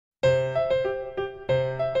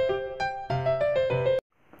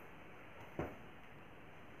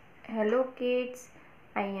Hello kids,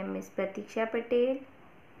 I am Miss Pratiksha Patel.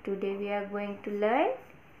 Today we are going to learn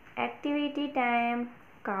activity time.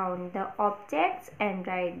 Count the objects and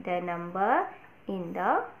write the number in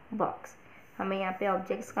the box. हमें यहाँ पे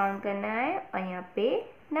objects count करना है और यहाँ पे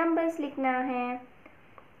numbers लिखना है.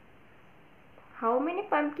 How many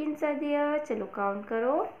pumpkins are there? चलो count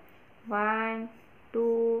करो. 1,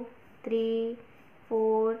 2, 3,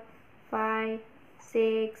 4, 5,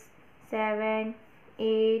 6, 7,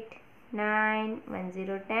 8, 9, 1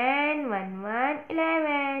 0 10, 1 1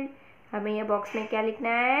 11. हमें ये बॉक्स में क्या लिखना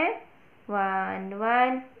है? 1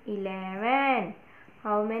 1 11.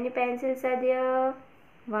 How many pencils are there?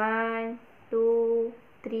 1 2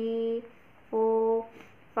 3 4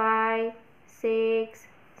 5 6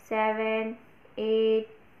 7 8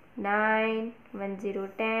 9 1 0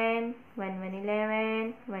 10, 1 1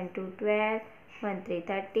 11, 1 2 12, 1 3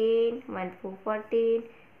 13, 1 4 14,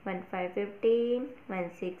 1 5 15, 1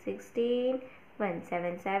 6 16, 1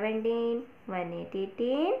 7 17, 1 8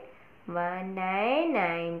 18, 1 9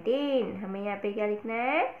 19. हमें यहाँ पे क्या लिखना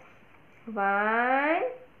है? 1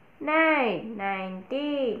 9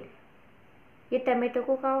 19. ये टमाटो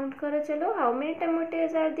को काउंट करो. चलो, how many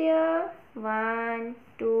tomatoes are there? 1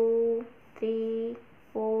 2 3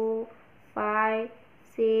 4 5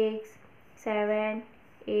 6 7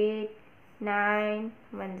 8 9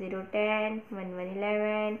 1 0 10, 1 1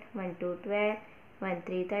 11, 1 2 12, 1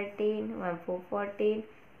 3 13, 1 4 14,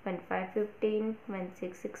 1 5 15, 1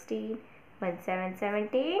 6 16, 1 7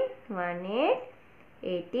 17, 1 8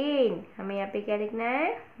 18. हमें यहाँ पे क्या लिखना है?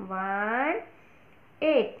 1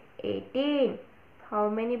 8 18. How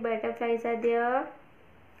many butterflies are there?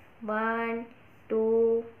 1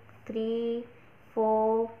 2 3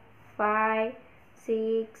 4 5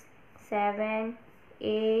 6 7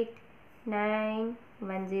 8 9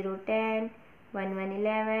 1 0 10, 1 1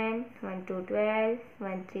 11, 1 2 12,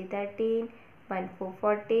 1 3 13, 1 4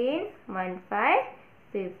 14, 1 5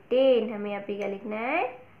 15. हमें यहाँ पे क्या लिखना है?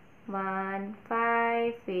 1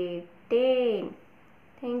 5 15.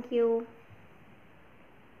 Thank you.